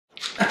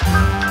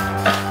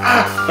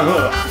It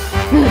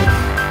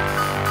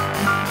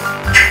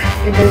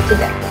goes to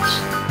Deathwish.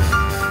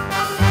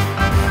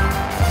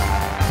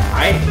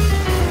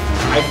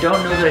 I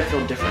don't know that I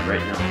feel different right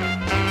now.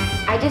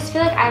 I just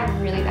feel like I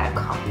have really bad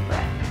coffee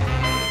breath.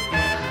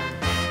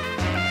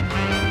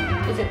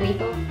 Is it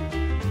lethal?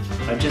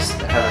 I just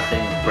have a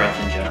thing with breath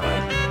in general.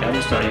 I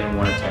just don't even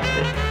want to test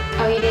it.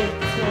 Oh, you didn't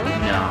smell it?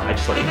 No, I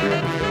just let you breathe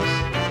in the face.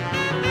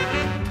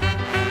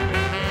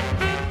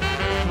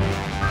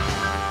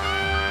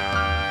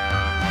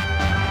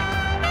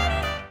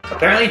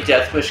 Apparently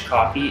Deathwish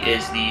coffee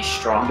is the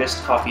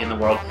strongest coffee in the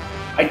world.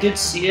 I did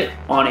see it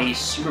on a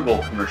Super Bowl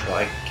commercial.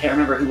 I can't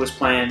remember who was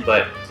playing,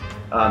 but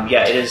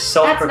yeah, it is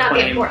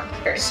self-proclaimed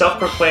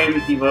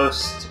the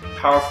most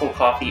powerful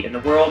coffee in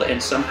the world,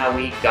 and somehow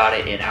we got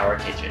it in our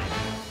kitchen.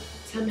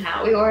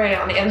 Somehow. We ordered it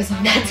on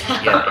Amazon that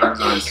time. Yeah,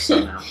 Amazon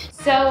somehow.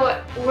 So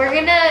we're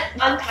gonna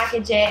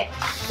unpackage it,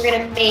 we're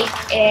gonna make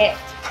it,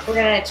 we're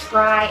gonna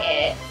try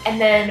it, and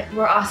then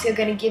we're also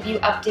gonna give you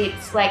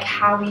updates like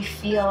how we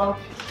feel.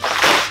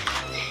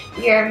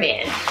 You're a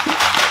man.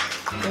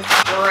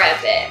 Just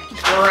grab it.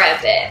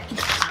 Grab it.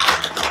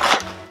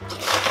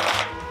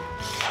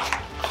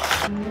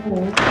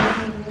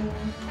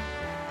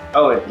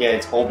 Oh, yeah,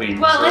 it's whole beans.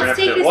 Well, so let's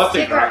take we'll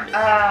this sticker.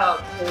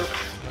 Oh, poop.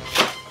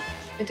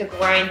 We have to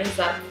grind this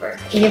up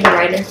first. Can you have the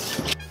grinder?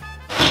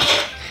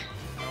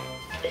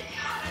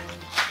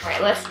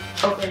 Alright, let's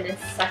open this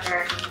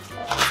sucker.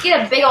 Let's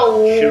get a big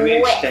old Should we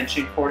whip.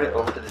 extension cord it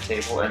over to the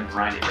table and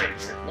grind it right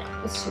here? No,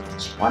 let's do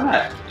it. Why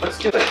not? Let's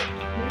do it.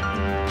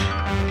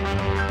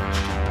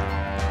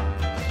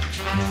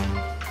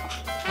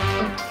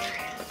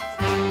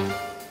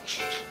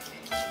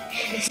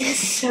 This is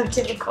so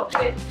difficult.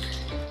 I'm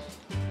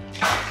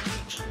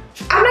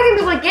not gonna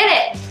be able to get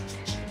it.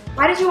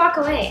 Why did you walk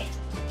away?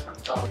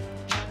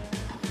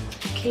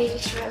 Can you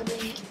just rub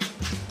me?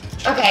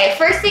 Okay,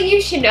 first thing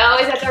you should know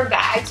is that their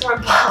bags are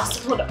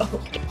impossible to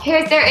open.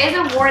 There is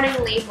a warning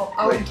label.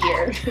 Oh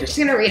dear. I'm just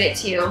gonna read it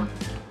to you.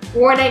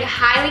 Warning,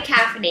 highly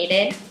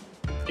caffeinated.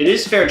 It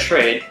is fair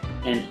trade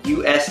and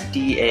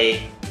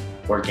USDA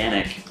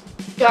organic.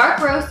 Dark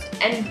roast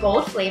and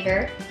bold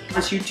flavor. It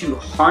wants you to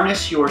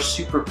harness your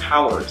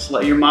superpowers.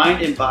 Let your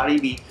mind and body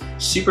be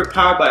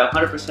superpowered by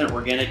 100%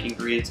 organic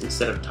ingredients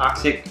instead of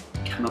toxic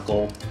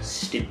chemical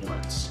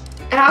stimulants.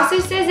 It also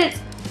says it's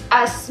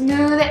a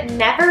smooth,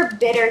 never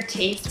bitter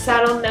taste,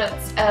 subtle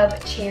notes of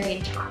cherry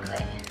and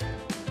chocolate.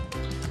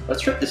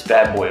 Let's rip this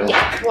bad boy open.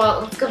 Yeah,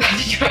 well, let's go back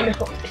to trying to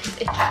open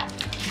it.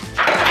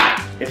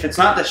 If it's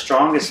not the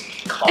strongest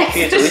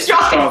coffee, it's at least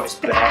the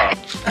strongest bag.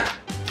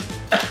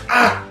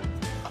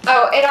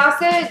 Oh, it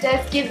also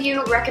does give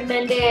you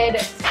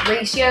recommended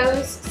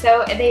ratios.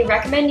 So they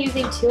recommend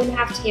using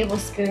 2.5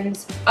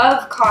 tablespoons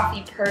of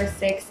coffee per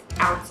 6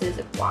 ounces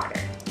of water.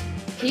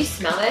 Can you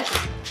smell this?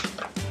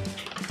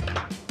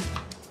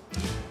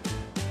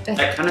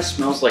 That kind of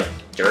smells like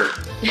dirt.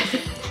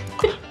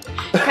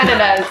 Kind of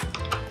does.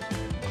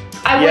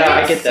 I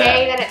Yeah, wouldn't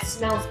say that it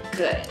smells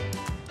good.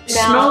 It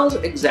smells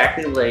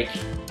exactly like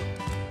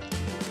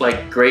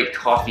great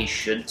coffee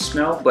should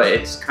smell, but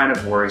it's kind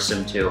of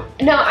worrisome too.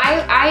 No,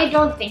 I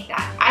don't think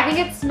that. I think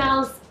it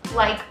smells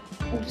like,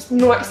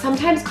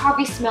 sometimes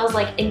coffee smells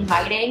like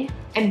inviting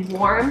and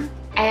warm,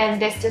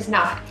 and this does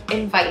not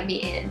invite me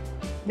in.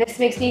 This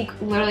makes me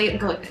literally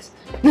go like this.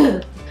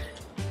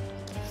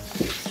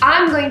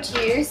 I'm going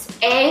to use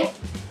a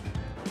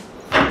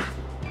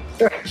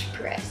French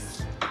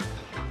press.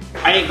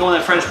 I ain't going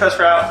the French press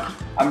route.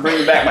 I'm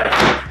bringing back my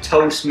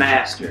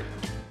Toastmaster.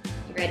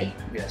 You ready?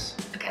 Yes.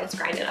 Okay, let's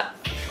grind it up.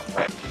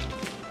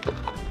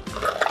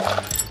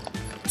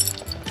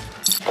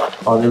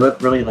 Oh, they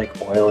look really like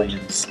oily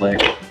and slick.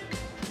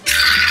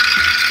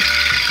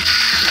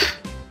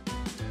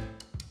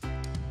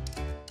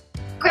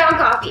 Ground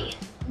coffee.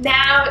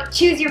 Now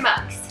choose your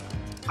mugs.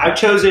 I've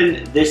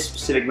chosen this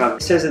specific mug.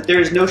 It says that there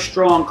is no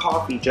strong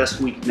coffee, just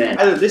weak men.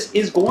 Either this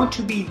is going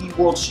to be the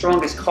world's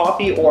strongest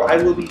coffee, or I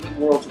will be the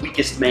world's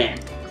weakest man.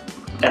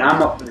 And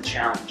I'm up for the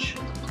challenge.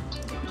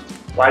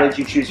 Why did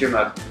you choose your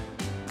mug?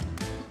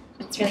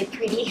 It's really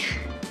pretty.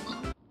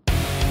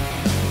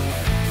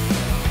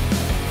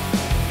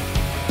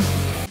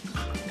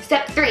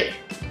 Step 3.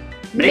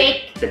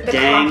 Make the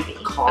dang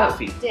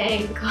coffee. coffee. Oh,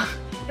 dang coffee.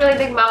 Really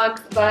big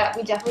mugs, but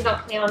we definitely don't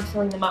plan on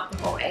filling them up the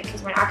whole way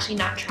because we're actually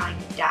not trying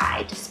to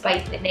die,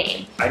 despite the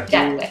name,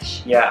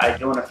 Deathwish. Yeah, I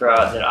do want to throw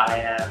out that I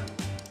am,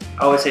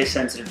 I would say,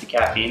 sensitive to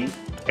caffeine,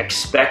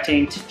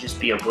 expecting to just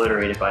be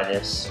obliterated by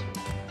this.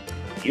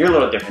 You're a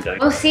little different though.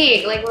 We'll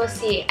see, we'll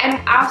see.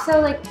 And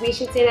also, we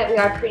should say that we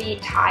are pretty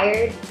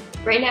tired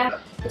right now.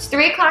 It's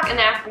 3 o'clock in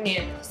the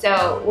afternoon,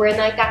 so we're in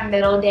that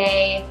middle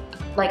day,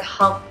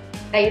 hump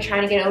that you're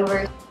trying to get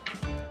over.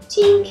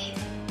 Tink.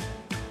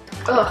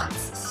 Ugh, it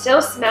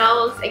still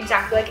smells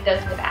exactly like it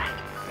does in the bag.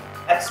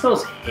 That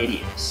smells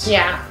hideous.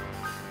 Yeah.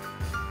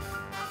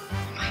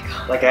 Oh my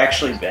god. Like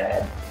actually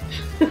bad.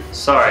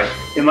 Sorry.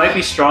 It might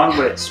be strong,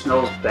 but it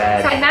smells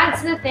bad. And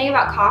that's the thing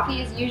about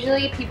coffee is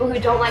usually people who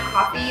don't like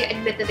coffee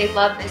admit that they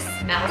love this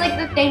smell. It's like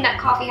the thing that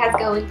coffee has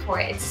going for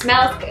it. It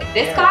smells good.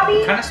 This coffee?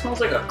 It kind of smells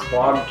like a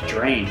clogged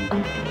drain.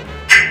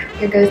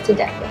 Here goes to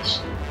Deathwish.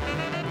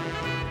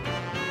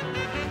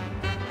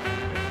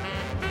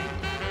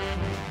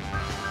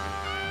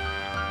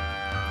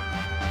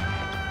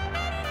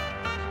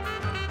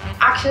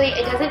 Actually,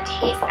 it doesn't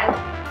taste as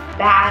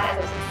bad as I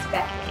was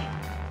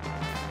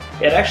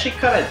expecting. It actually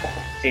kind of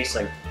tastes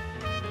like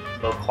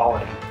low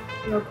quality.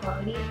 Low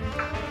quality?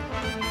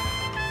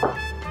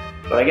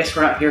 But I guess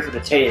we're not here for the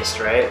taste,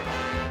 right?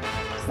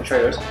 I'll try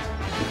yours.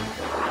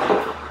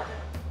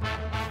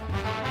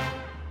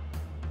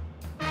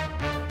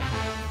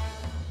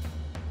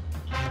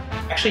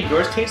 Actually,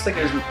 yours tastes like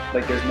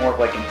there's more of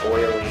like an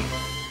oily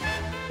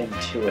thing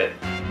to it,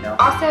 you know?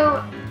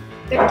 Also,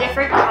 they're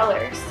different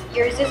colors.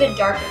 Yours is a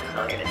darker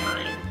color than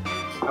mine.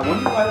 I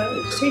wonder why that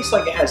is. It tastes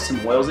like it has some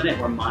oils in it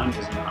where mine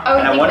does not. Oh,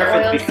 and I wonder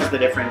if it's because of the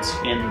difference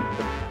in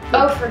the...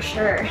 Oh, for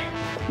sure.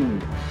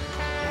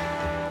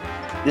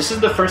 This is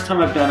the first time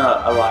I've done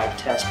a live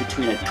test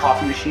between a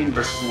coffee machine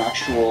versus an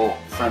actual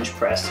French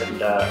press,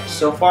 and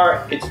so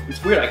far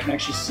it's weird. I can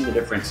actually see the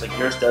difference. Like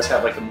yours does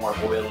have like a more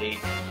oily,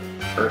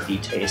 earthy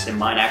taste, and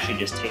mine actually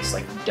just tastes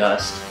like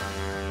dust.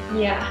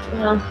 Yeah,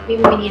 well,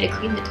 maybe we need to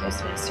clean the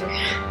Toastmaster.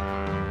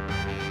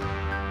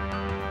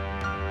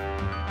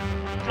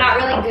 I'm not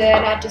really good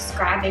at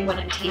describing what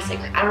I'm tasting.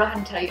 I don't know how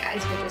to tell you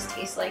guys what this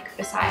tastes like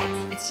besides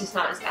it's just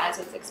not as bad as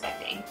I was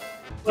expecting.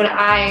 Would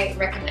I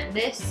recommend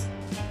this?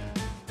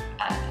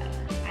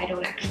 I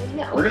don't actually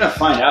know. We're gonna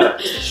find out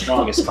if it's the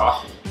strongest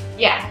coffee.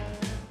 Yeah.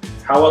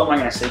 How well am I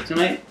gonna sleep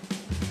tonight?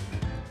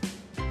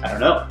 I don't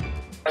know.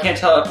 I can't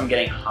tell if I'm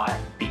getting hot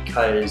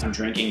because I'm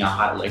drinking a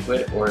hot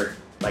liquid or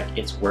like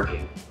it's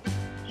working.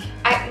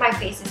 My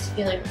face is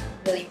feeling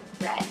really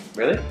red.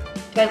 Really?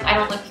 Because I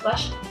don't look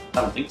flushed.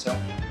 I don't think so.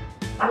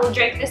 I will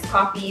drink this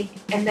coffee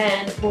and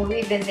then we'll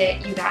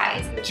revisit you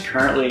guys. It's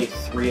currently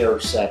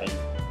 3:07.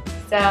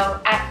 So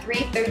at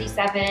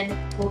 3:37,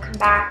 we'll come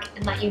back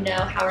and let you know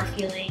how we're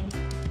feeling.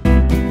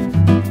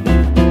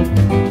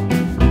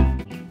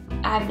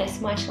 I have this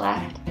much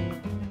left.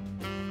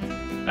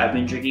 I've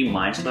been drinking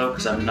mine slow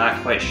because I'm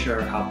not quite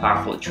sure how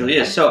powerful it truly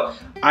is. So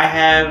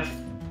I've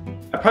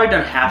probably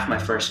done half my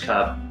first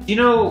cup. You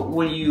know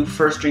when you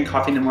first drink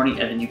coffee in the morning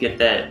and then you get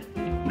that,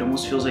 it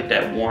almost feels like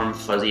that warm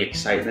fuzzy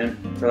excitement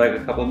for like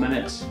a couple of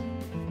minutes?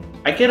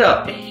 I get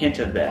a hint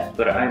of that,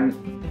 but I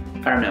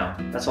don't know.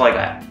 That's all I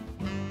got.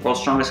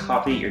 World's strongest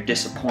coffee, you're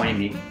disappointing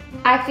me.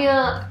 I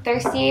feel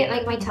thirsty,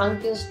 like my tongue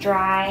feels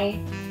dry.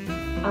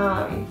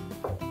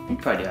 You're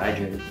probably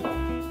dehydrated.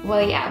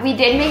 Well, yeah, we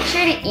did make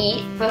sure to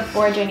eat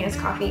before drinking this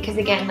coffee because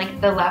again, like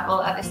the level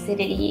of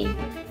acidity,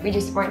 we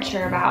just weren't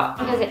sure about.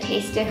 Does it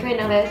taste different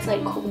now that it's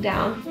like cooled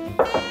down?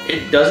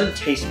 It doesn't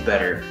taste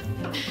better.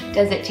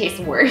 Does it taste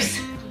worse?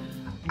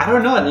 I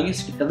don't know, I think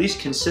it's at least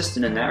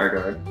consistent in that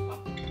regard.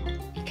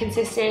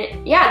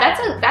 Consistent, yeah,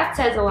 that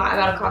says a lot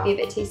about a coffee if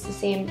it tastes the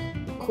same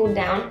cooled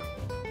down.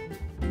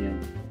 Yeah.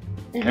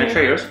 Can I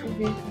try yours?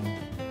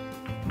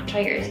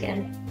 Try yours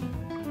again.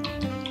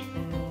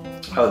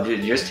 Oh,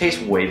 dude, yours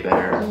tastes way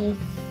better.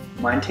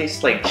 Mine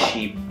tastes like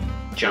cheap,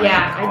 giant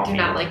coffee. I do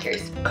not like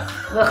yours.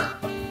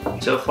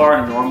 Ugh. So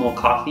far, normal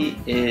coffee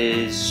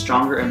is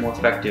stronger and more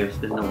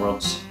effective than the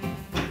world's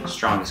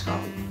strongest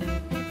coffee.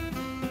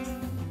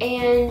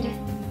 And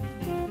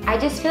I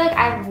just feel like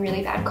I have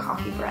really bad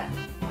coffee breath.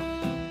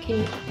 Can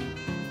you?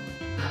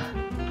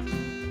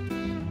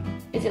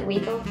 Is it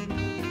lethal?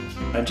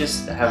 I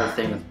just have a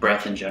thing with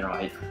breath in general.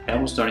 I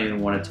almost don't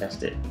even want to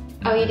test it.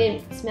 Oh, you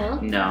didn't smell?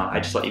 No,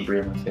 I just let you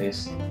breathe in my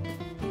face.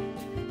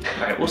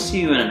 Alright, we'll see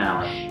you in an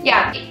hour.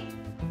 Yeah,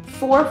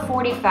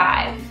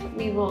 4:45.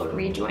 We will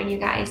rejoin you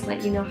guys,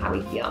 let you know how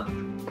we feel.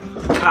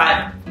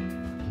 Cut!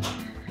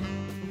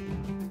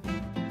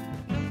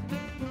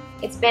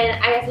 It's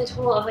been, I guess, a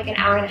total of like an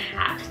hour and a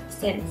half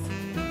since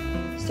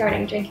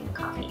starting drinking the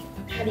coffee.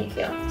 How do you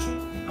feel?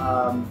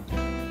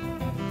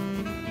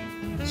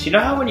 So you know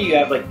how when you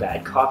have like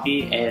bad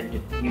coffee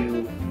and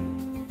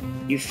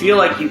you feel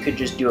like you could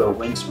just do a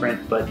wind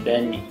sprint, but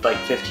then like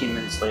 15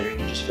 minutes later you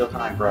just feel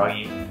kind of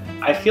groggy?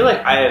 I feel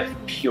like I have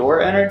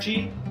pure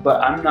energy,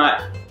 but I'm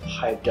not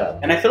hyped up.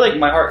 And I feel like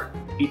my heart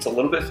beats a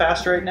little bit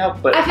faster right now,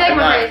 but I feel like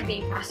my heart is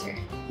beating faster.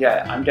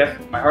 Yeah,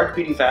 my heart's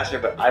beating faster,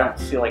 but I don't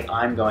feel like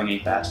I'm going any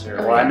faster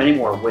or yeah. I'm any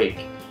more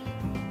awake.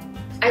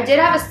 I did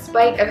have a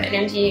spike of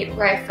energy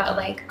where I felt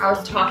like I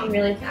was talking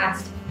really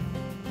fast.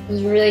 I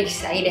was really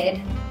excited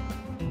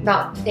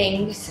about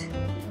things.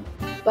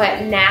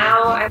 But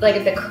now, I'm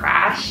like the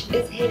crash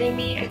is hitting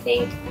me, I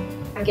think.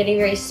 I'm getting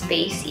very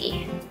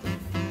spacey.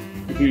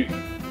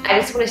 I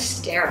just want to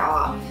stare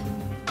off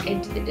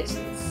into the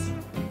distance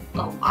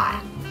a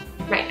lot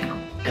right now.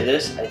 For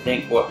this, I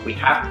think what we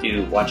have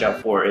to watch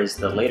out for is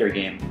the later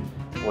game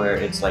where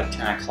it's like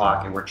 10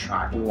 o'clock and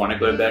we want to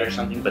go to bed or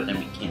something, but then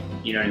we can't.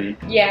 You know what I mean?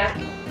 Yeah.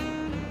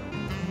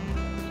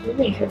 I'm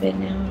ready for bed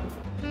now.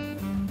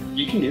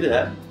 You can do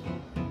that.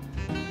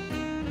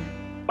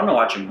 I want to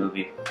watch a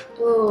movie.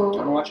 Ooh.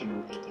 I want to watch a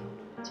movie.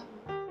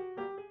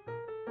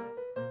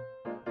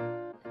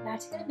 About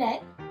to go to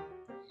bed.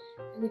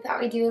 And we thought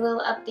we'd do a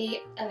little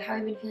update of how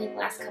we've been feeling the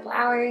last couple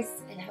hours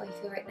and how we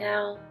feel right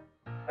now.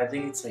 I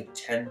think it's like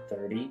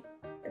 10:30,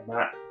 and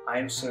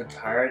I'm so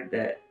tired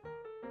that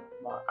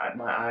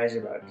my eyes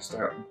are about to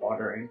start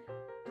watering.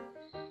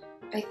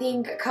 I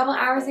think a couple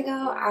hours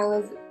ago, I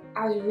was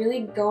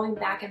really going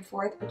back and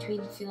forth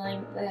between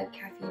feeling the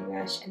caffeine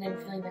rush and then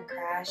feeling the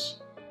crash.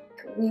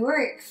 We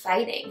were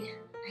fighting.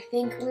 I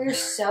think we were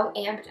so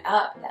amped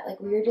up that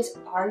like we were just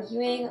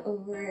arguing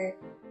over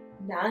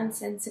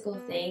nonsensical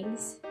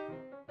things.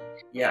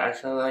 Yeah, I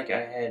felt like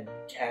I had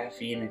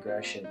caffeine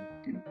aggression.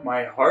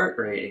 My heart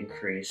rate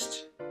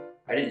increased.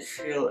 I didn't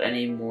feel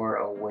any more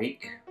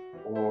awake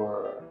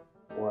or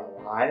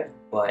alive,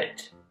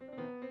 but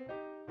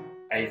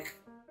I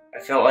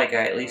felt like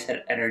I at least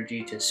had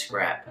energy to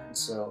scrap. And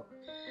so,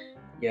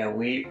 yeah,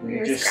 we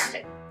were just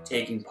scrapping,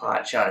 taking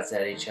pot shots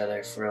at each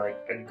other for like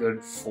a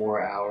good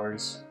 4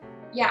 hours.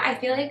 Yeah, I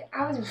feel like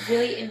I was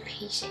really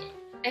impatient.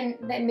 And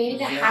that maybe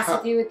that has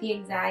to do with the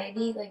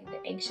anxiety, like the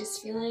anxious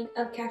feeling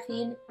of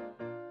caffeine.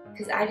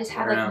 Because I just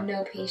had like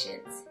no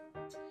patience.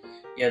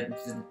 Yeah,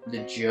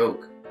 the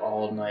joke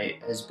all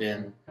night has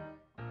been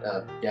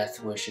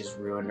Deathwish has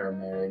ruined our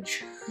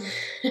marriage.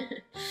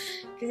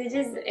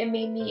 Because it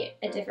made me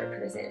a different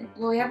person.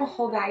 Well, we have a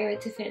whole bag of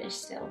it to finish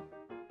still.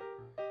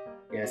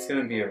 Yeah, it's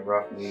gonna be a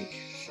rough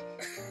week.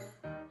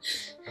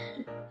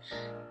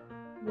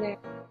 Yeah.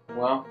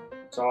 Well,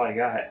 that's all I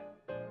got.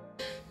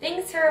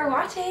 Thanks for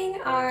watching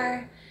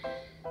our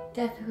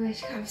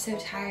Deathwish. I'm so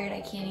tired,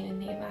 I can't even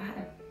think about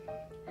it.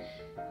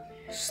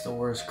 It's the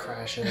worst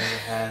crash I've ever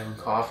had on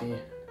coffee.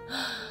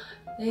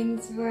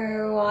 Thanks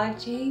for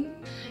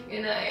watching.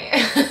 Good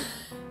night.